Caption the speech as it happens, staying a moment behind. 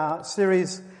Our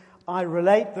series, I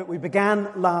Relate, that we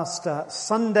began last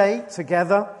Sunday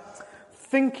together,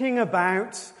 thinking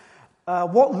about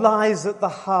what lies at the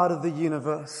heart of the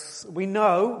universe. We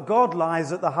know God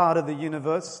lies at the heart of the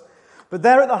universe, but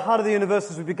there at the heart of the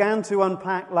universe, as we began to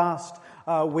unpack last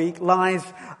week, lies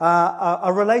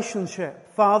a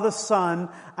relationship, Father, Son,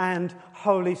 and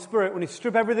Holy Spirit. When you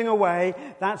strip everything away,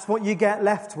 that's what you get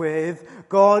left with,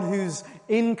 God who's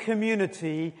in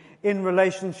community, in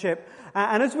relationship.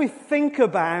 And as we think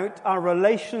about our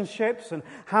relationships and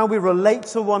how we relate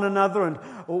to one another and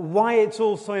why it's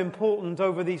all so important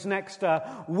over these next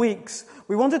weeks,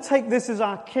 we want to take this as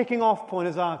our kicking off point,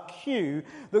 as our cue,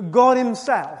 that God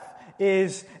Himself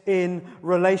is in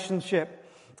relationship.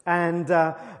 And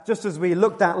just as we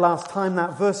looked at last time,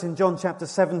 that verse in John chapter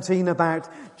 17 about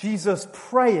Jesus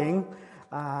praying,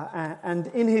 and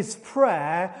in His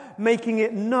prayer, making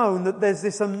it known that there's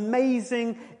this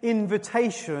amazing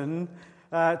invitation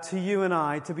to you and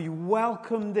I to be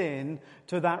welcomed in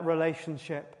to that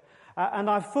relationship. And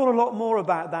I've thought a lot more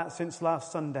about that since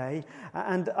last Sunday.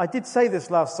 And I did say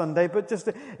this last Sunday, but just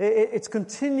it's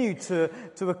continued to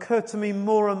occur to me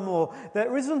more and more.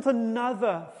 There isn't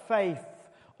another faith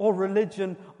or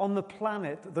religion on the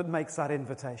planet that makes that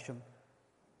invitation.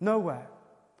 Nowhere.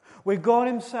 Where God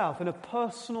Himself, in a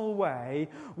personal way,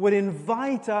 would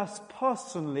invite us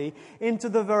personally into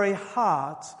the very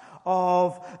heart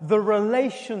of the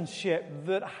relationship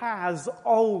that has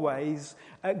always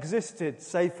existed,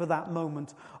 save for that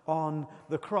moment on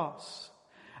the cross.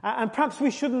 And perhaps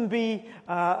we shouldn't be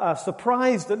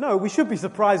surprised at, no, we should be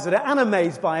surprised at it and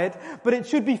amazed by it, but it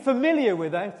should be familiar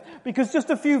with it, because just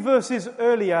a few verses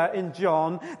earlier in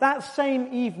John, that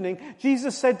same evening,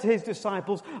 Jesus said to His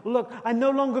disciples, look, I no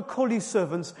longer call you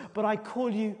servants, but I call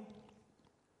you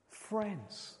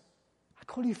friends. I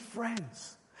call you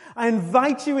friends. I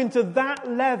invite you into that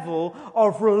level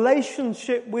of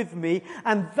relationship with me,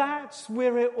 and that's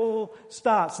where it all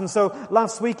starts. And so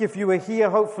last week, if you were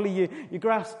here, hopefully you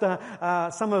grasped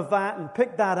some of that and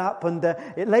picked that up, and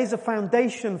it lays a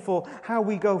foundation for how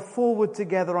we go forward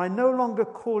together. I no longer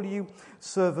call you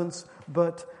servants,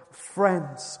 but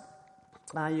friends.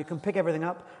 You can pick everything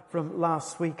up from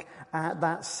last week at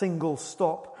that single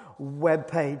stop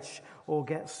webpage, or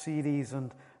get CDs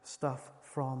and stuff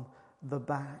from the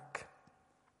back.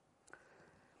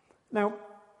 Now,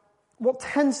 what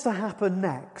tends to happen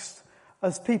next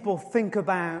as people think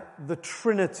about the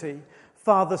Trinity,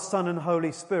 Father, Son, and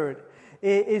Holy Spirit,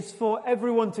 is for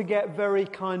everyone to get very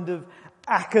kind of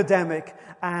academic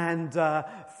and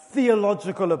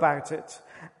theological about it,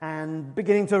 and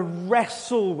beginning to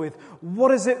wrestle with what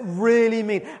does it really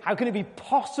mean? How can it be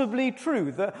possibly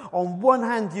true that on one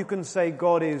hand you can say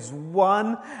God is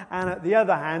one, and at the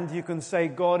other hand you can say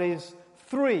God is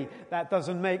three? That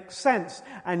doesn't make sense.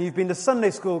 And you've been to Sunday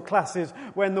school classes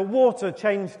when the water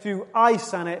changed to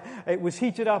ice and it was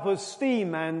heated up as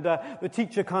steam, and the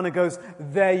teacher kind of goes,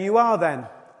 there you are then,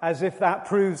 as if that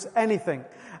proves anything.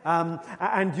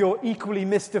 And you're equally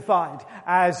mystified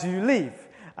as you leave.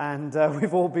 And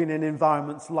we've all been in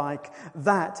environments like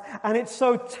that. And it's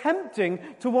so tempting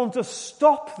to want to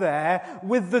stop there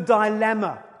with the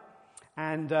dilemma.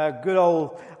 And good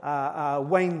old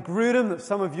Wayne Grudem, that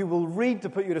some of you will read to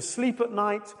put you to sleep at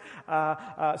night,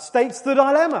 states the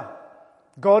dilemma.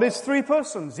 God is three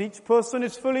persons. Each person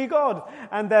is fully God.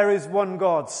 And there is one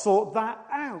God. Sort that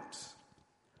out.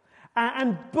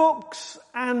 And books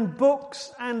and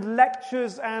books and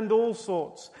lectures and all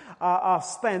sorts are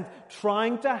spent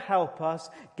trying to help us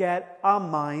get our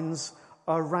minds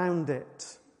around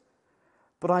it.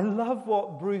 But I love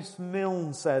what Bruce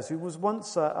Milne says, who was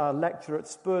once a lecturer at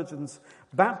Spurgeon's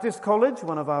Baptist College,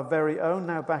 one of our very own,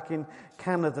 now back in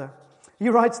Canada. He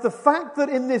writes, the fact that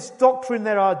in this doctrine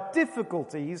there are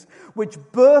difficulties which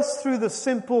burst through the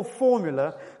simple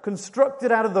formula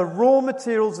constructed out of the raw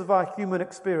materials of our human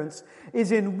experience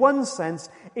is in one sense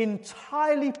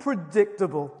entirely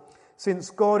predictable, since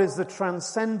God is the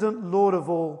transcendent Lord of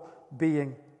all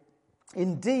being.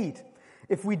 Indeed,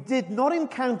 if we did not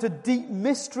encounter deep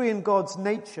mystery in God's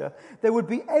nature, there would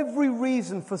be every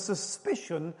reason for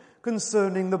suspicion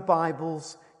concerning the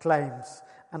Bible's claims.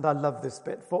 And I love this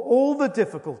bit. For all the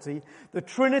difficulty, the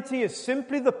Trinity is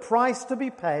simply the price to be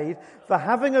paid for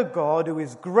having a God who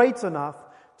is great enough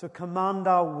to command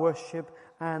our worship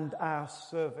and our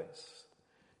service.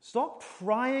 Stop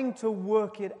trying to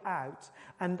work it out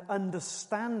and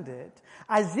understand it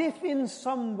as if in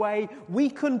some way we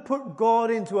can put God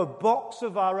into a box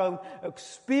of our own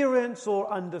experience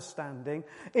or understanding.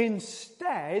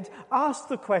 Instead, ask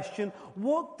the question,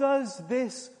 what does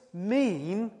this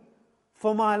mean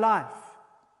for my life?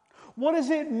 What does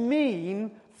it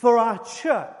mean for our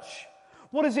church?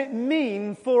 What does it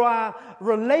mean for our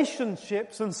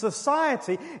relationships and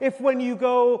society if when you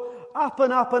go up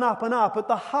and up and up and up at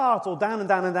the heart, or down and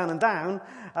down and down and down,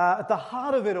 at the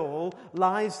heart of it all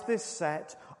lies this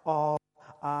set of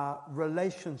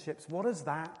relationships? What does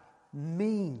that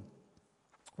mean?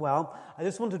 Well, I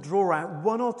just want to draw out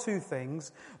one or two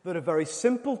things that are very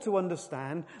simple to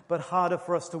understand, but harder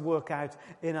for us to work out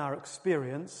in our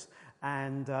experience.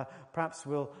 And perhaps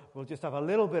we'll just have a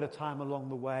little bit of time along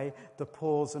the way to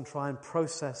pause and try and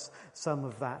process some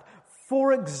of that.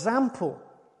 For example,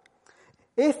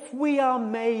 if we are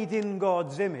made in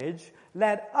God's image,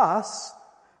 let us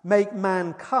make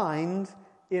mankind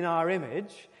in our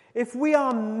image. If we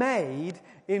are made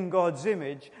in God's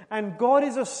image, and God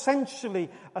is essentially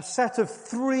a set of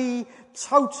three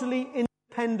totally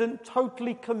independent,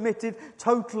 totally committed,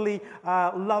 totally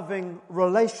loving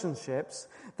relationships,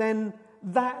 then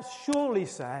that surely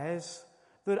says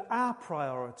that our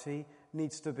priority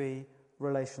needs to be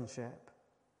relationship.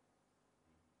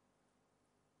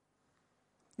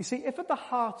 You see, if at the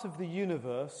heart of the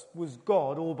universe was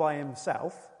God all by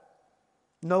himself,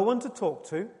 no one to talk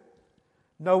to,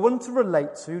 no one to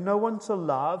relate to, no one to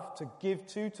love, to give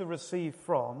to receive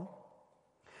from,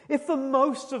 if for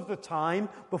most of the time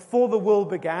before the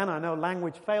world began, I know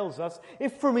language fails us,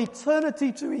 if from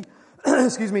eternity to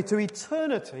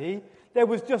eternity there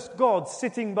was just God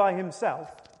sitting by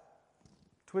himself,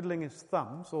 twiddling his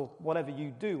thumbs, or whatever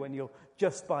you do when you're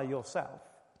just by yourself,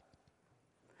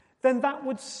 then that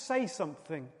would say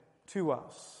something to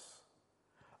us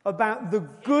about the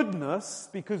goodness,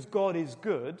 because God is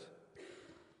good,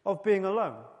 of being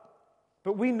alone.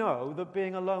 But we know that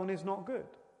being alone is not good.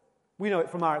 We know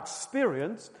it from our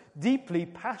experience, deeply,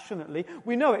 passionately.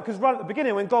 We know it because right at the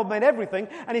beginning when God made everything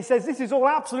and he says this is all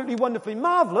absolutely wonderfully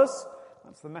marvelous,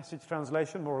 that's the Message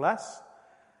translation more or less,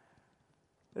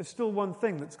 there's still one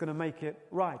thing that's going to make it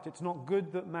right. It's not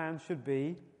good that man should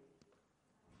be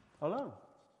alone.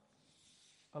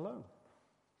 Alone.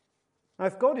 Now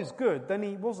if God is good, then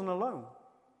he wasn't alone.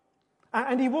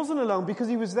 And he wasn't alone because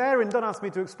he was there, and don't ask me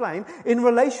to explain, in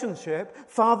relationship,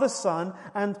 Father, Son,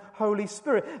 and Holy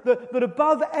Spirit. That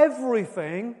above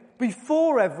everything,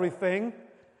 before everything,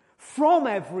 from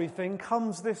everything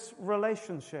comes this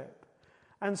relationship.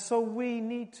 And so we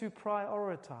need to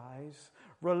prioritize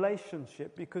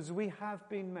relationship because we have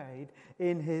been made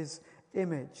in his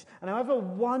image. And however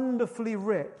wonderfully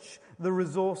rich the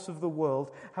resource of the world,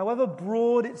 however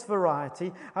broad its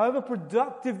variety, however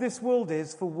productive this world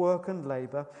is for work and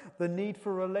labor, the need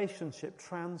for relationship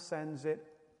transcends it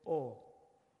all.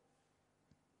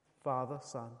 Father,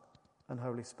 Son, and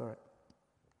Holy Spirit.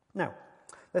 Now,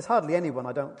 there's hardly anyone,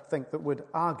 I don't think, that would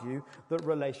argue that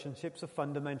relationships are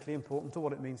fundamentally important to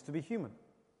what it means to be human.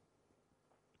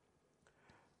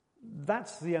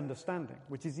 That's the understanding,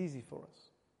 which is easy for us.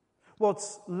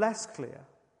 What's less clear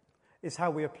is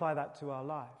how we apply that to our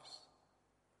lives.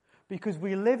 Because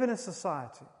we live in a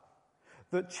society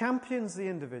that champions the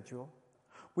individual.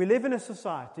 We live in a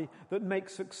society that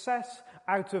makes success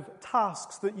out of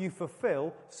tasks that you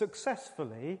fulfill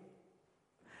successfully.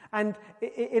 And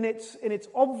in its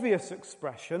obvious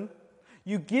expression,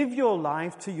 you give your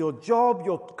life to your job,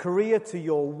 your career, to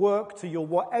your work, to your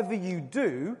whatever you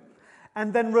do.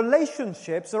 And then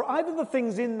relationships are either the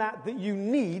things in that you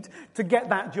need to get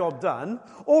that job done,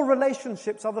 or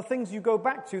relationships are the things you go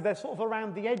back to. They're sort of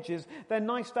around the edges. They're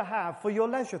nice to have for your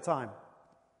leisure time.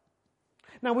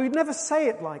 Now, we'd never say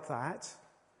it like that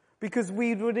because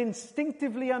we would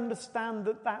instinctively understand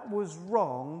that that was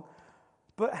wrong.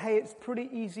 But hey, it's pretty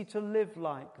easy to live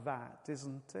like that,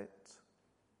 isn't it?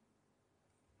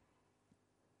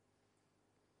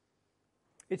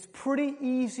 It's pretty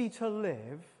easy to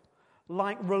live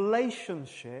like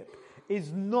relationship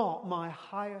is not my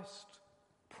highest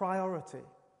priority.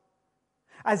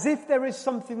 As if there is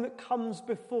something that comes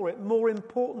before it, more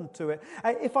important to it.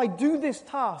 If I do this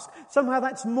task, somehow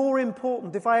that's more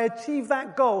important. If I achieve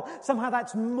that goal, somehow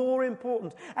that's more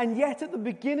important. And yet at the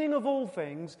beginning of all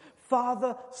things,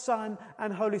 Father, Son,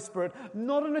 and Holy Spirit,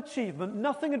 not an achievement,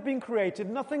 nothing had been created,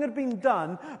 nothing had been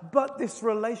done, but this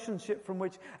relationship from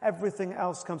which everything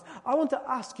else comes. I want to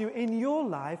ask you, in your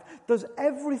life, does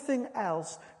everything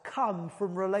else come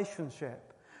from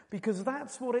relationship? Because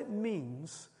that's what it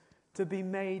means to be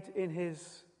made in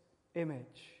his image.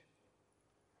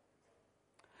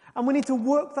 And we need to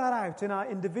work that out in our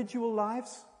individual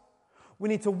lives. We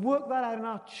need to work that out in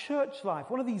our church life.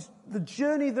 The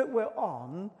journey that we're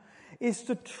on is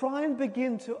to try and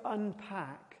begin to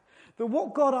unpack that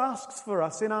what God asks for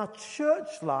us in our church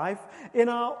life, in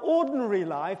our ordinary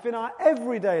life, in our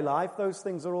everyday life, those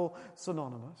things are all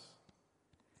synonymous.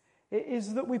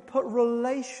 is that we put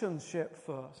relationship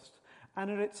first and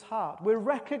at its heart. We're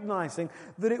recognizing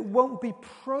that it won't be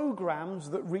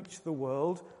programs that reach the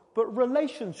world, but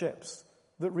relationships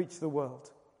that reach the world.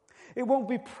 It won't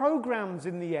be programs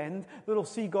in the end that'll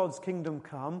see God's kingdom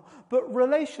come, but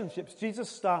relationships. Jesus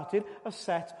started a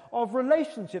set of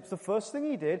relationships. The first thing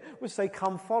he did was say,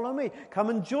 come follow me. Come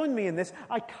and join me in this.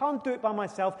 I can't do it by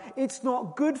myself. It's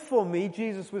not good for me,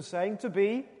 Jesus was saying, to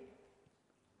be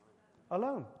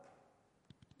alone.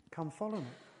 Come follow me.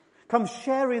 Come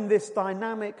share in this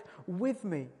dynamic with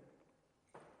me.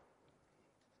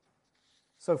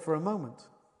 So for a moment,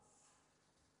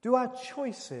 do our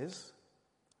choices,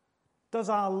 does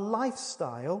our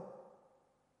lifestyle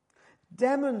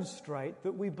demonstrate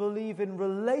that we believe in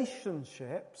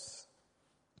relationships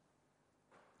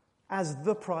as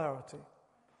the priority?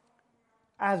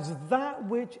 As that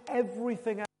which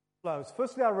everything else flows.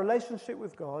 Firstly, our relationship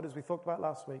with God, as we talked about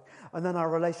last week, and then our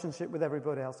relationship with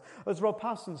everybody else. As Rob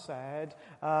Parsons said,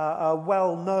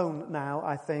 well known now,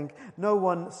 I think, no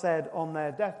one said on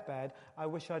their deathbed, I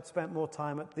wish I'd spent more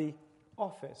time at the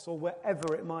office or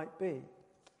wherever it might be.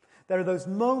 There are those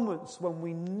moments when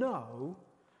we know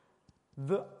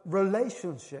that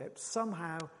relationships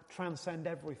somehow transcend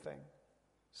everything.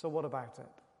 So what about it?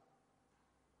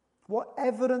 What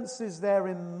evidence is there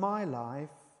in my life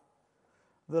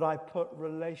that I put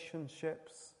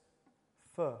relationships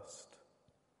first?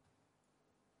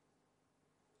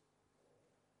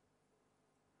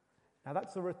 Now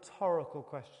that's a rhetorical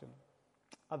question.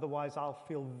 Otherwise I'll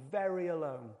feel very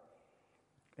alone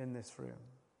in this room.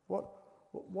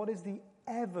 What is the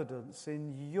evidence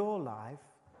in your life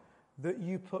that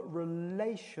you put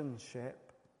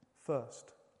relationship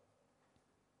first?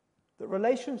 That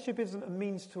relationship isn't a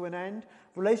means to an end.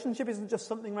 Relationship isn't just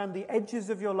something around the edges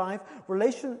of your life.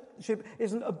 Relationship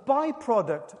isn't a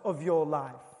byproduct of your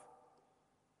life.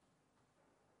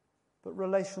 But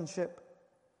relationship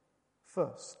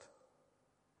first.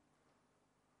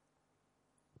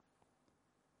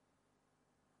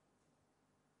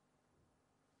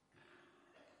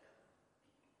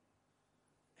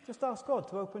 Just ask God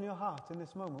to open your heart in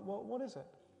this moment. What is it?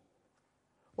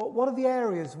 What are the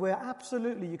areas where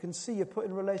absolutely you can see you're put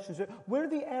in relationship? Where are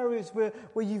the areas where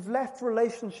you've left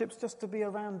relationships just to be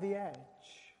around the edge?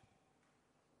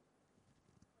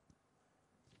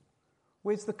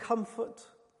 Where's the comfort?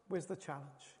 Where's the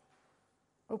challenge?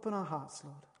 Open our hearts,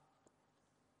 Lord.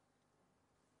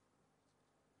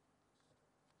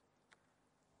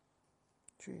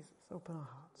 Jesus, open our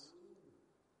hearts.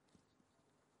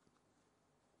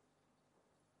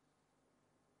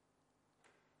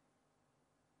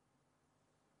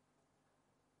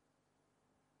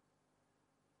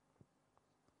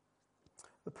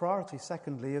 The priority,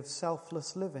 secondly, of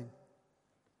selfless living.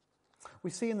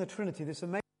 We see in the Trinity this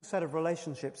amazing set of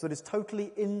relationships that is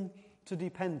totally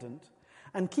interdependent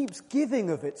and keeps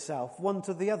giving of itself one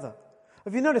to the other.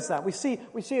 Have you noticed that? We see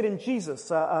it in Jesus.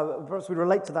 Perhaps we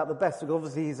relate to that the best, because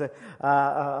obviously he's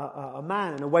a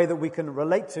man in a way that we can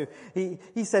relate to.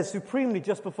 He says supremely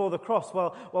just before the cross,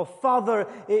 well, Father,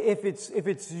 if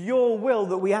it's your will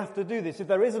that we have to do this, if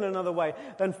there isn't another way,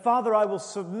 then Father, I will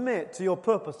submit to your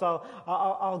purpose.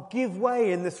 I'll give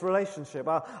way in this relationship.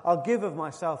 I'll give of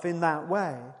myself in that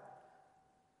way.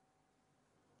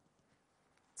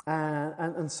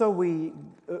 And so we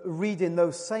read in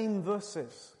those same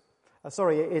verses.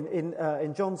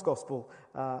 In John's Gospel,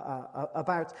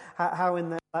 about how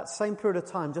in that same period of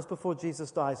time, just before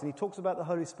Jesus dies, and he talks about the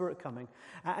Holy Spirit coming,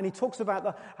 and he talks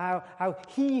about how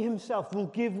he himself will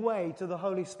give way to the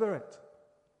Holy Spirit.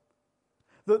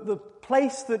 The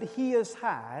place that he has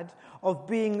had of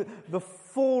being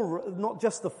not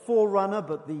just the forerunner,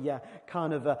 but the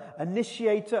kind of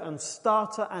initiator and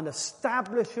starter and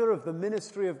establisher of the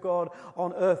ministry of God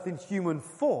on earth in human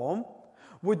form,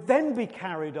 would then be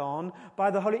carried on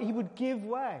by the Holy. He would give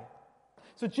way.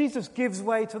 So Jesus gives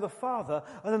way to the Father,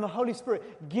 and then the Holy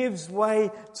Spirit gives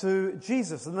way to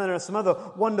Jesus. And then there are some other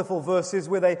wonderful verses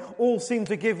where they all seem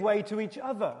to give way to each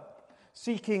other,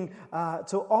 seeking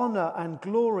to honor and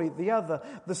glory the other.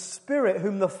 The Spirit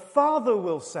whom the Father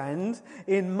will send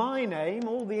in my name,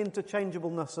 all the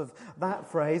interchangeableness of that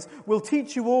phrase, will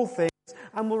teach you all things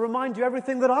and will remind you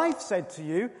everything that I've said to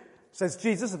you, says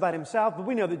Jesus about himself, but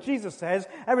we know that Jesus says,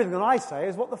 everything that I say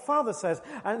is what the Father says.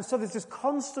 And so there's this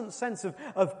constant sense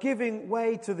of giving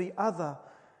way to the other,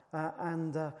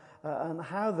 and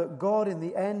how that God in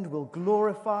the end will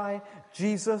glorify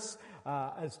Jesus.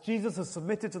 As Jesus has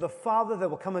submitted to the Father, there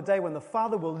will come a day when the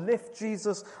Father will lift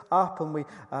Jesus up, and we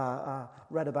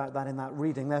read about that in that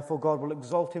reading. Therefore God will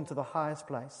exalt him to the highest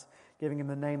place, giving him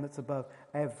the name that's above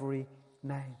every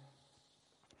name.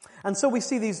 And so we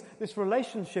see this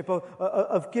relationship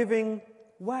of giving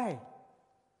way,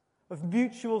 of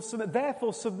mutual submit.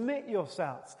 Therefore, submit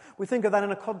yourselves. We think of that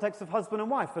in a context of husband and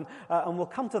wife, and we'll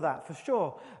come to that for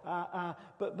sure.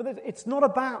 But it's not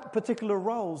about particular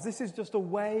roles. This is just a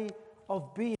way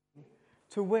of being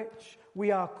to which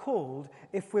we are called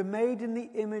if we're made in the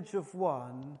image of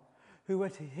one who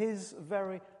at his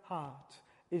very heart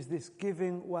is this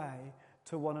giving way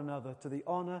to one another, to the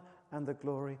honor and the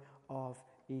glory of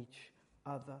each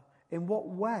other. In what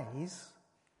ways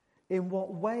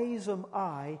am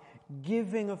I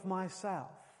giving of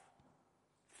myself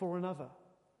for another?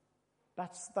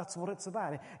 That's what it's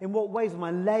about. In what ways am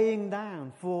I laying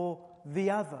down for the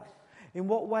other? In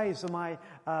what ways am I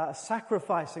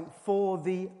sacrificing for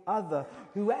the other,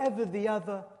 whoever the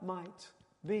other might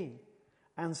be,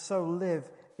 and so live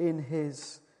in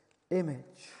his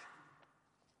image?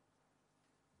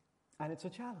 And it's a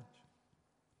challenge.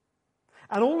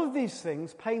 And all of these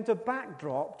things paint a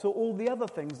backdrop to all the other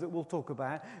things that we'll talk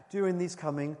about during these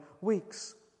coming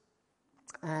weeks.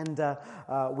 And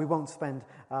we won't spend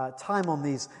time on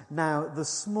these now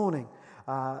this morning.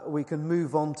 We can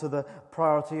move on to the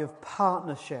priority of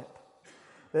partnership.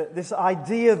 This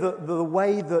idea that the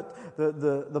way that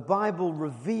the Bible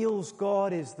reveals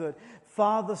God is that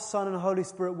Father, Son, and Holy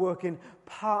Spirit work in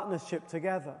partnership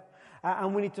together.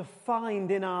 And we need to find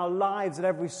in our lives, at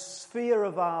every sphere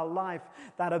of our life,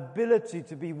 that ability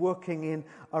to be working in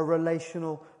a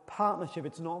relational partnership.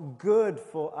 It's not good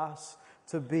for us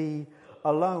to be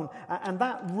alone. And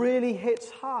that really hits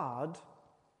hard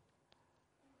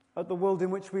at the world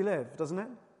in which we live, doesn't it?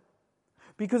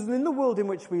 Because in the world in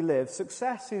which we live,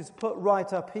 success is put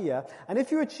right up here. And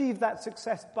if you achieve that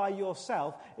success by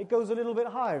yourself, it goes a little bit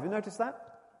higher. Have you noticed that?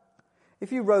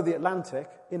 If you row the Atlantic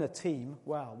in a team,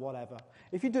 well, whatever.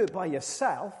 If you do it by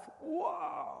yourself,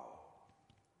 whoa!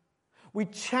 We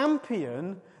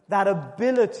champion that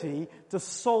ability to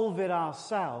solve it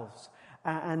ourselves.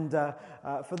 And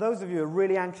for those of you who are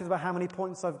really anxious about how many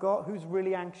points I've got, who's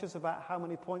really anxious about how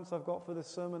many points I've got for this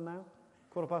sermon now?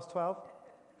 12:15?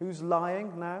 Who's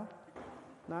lying now?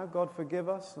 Now, God forgive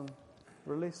us and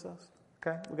release us.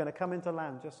 Okay, we're going to come into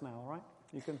land just now, all right?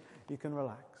 You can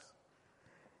relax.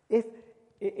 If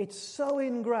it's so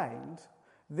ingrained,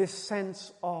 this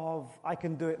sense of I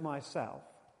can do it myself,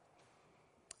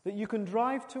 that you can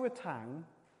drive to a town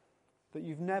that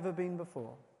you've never been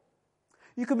before.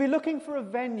 You could be looking for a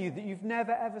venue that you've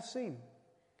never ever seen.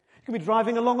 You could be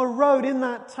driving along a road in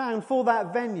that town for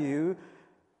that venue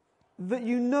that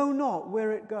you know not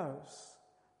where it goes,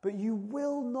 but you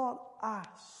will not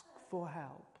ask for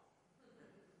help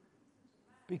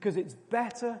because it's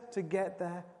better to get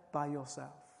there by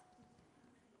yourself.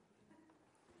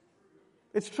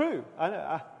 It's true. I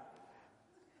know.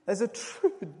 There's a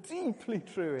true, deeply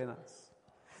true in us.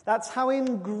 That's how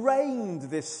ingrained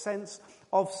this sense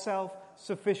of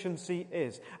self-sufficiency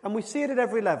is. And we see it at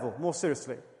every level, more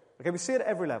seriously. Okay, we see it at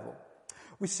every level.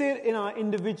 We see it in our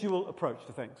individual approach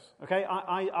to things. Okay,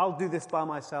 I'll do this by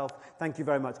myself, thank you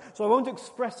very much. So I won't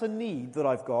express a need that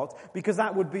I've got, because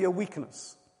that would be a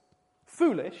weakness.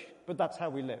 Foolish, but that's how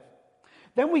we live.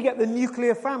 Then we get the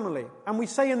nuclear family, and we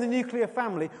say in the nuclear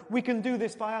family, we can do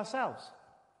this by ourselves.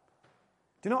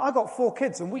 Do you know, I've got 4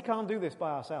 kids, and we can't do this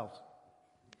by ourselves.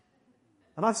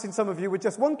 And I've seen some of you with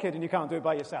just 1 kid, and you can't do it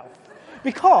by yourself.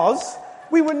 Because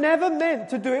we were never meant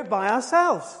to do it by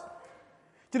ourselves.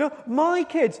 Do you know, my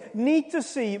kids need to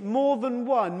see more than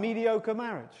one mediocre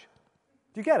marriage.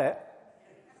 Do you get it?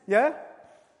 Yeah?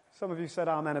 Some of you said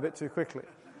amen a bit too quickly.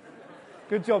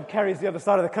 Good job, Kerry's the other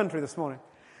side of the country this morning.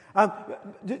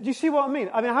 Do you see what I mean?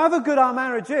 I mean, however good our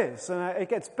marriage is, and it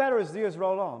gets better as the years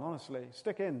roll on, honestly.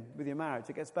 Stick in with your marriage,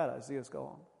 it gets better as the years go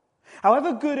on.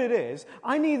 However good it is,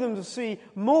 I need them to see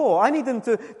more. I need them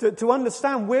to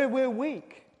understand where we're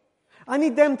weak. I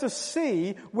need them to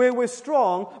see where we're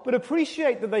strong, but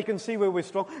appreciate that they can see where we're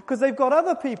strong, because they've got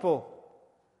other people.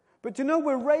 But you know,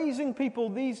 we're raising people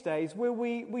these days where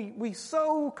we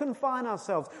so confine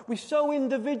ourselves, we so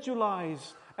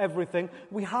individualize everything,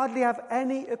 we hardly have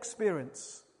any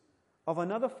experience of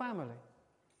another family,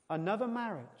 another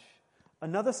marriage,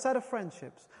 another set of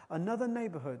friendships, another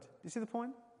neighborhood. Do you see the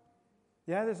point?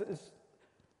 Yeah,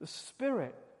 the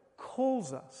Spirit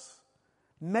calls us,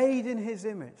 made in His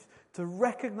image, to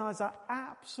recognize our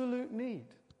absolute need.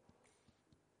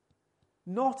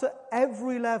 Not at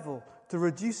every level to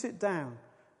reduce it down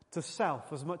to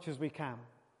self as much as we can.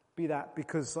 Be that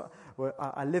because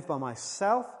I live by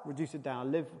myself, reduce it down. I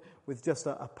live with just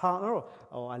a partner,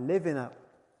 or I live in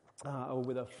or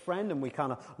with a friend, and we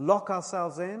kind of lock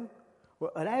ourselves in.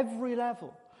 Well, at every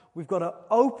level, we've got to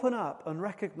open up and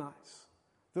recognize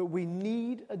that we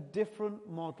need a different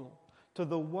model to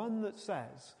the one that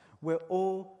says we're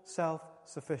all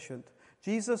self-sufficient.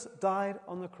 Jesus died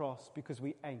on the cross because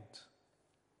we ain't.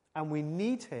 And we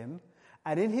need him,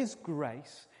 and in his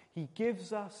grace, he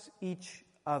gives us each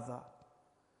other.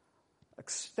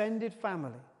 Extended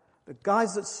family, the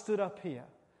guys that stood up here,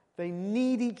 they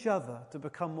need each other to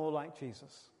become more like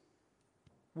Jesus.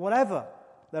 Whatever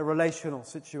their relational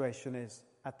situation is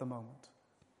at the moment.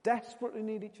 Desperately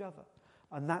need each other.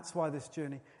 And that's why this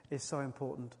journey is so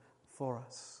important for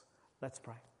us. Let's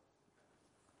pray.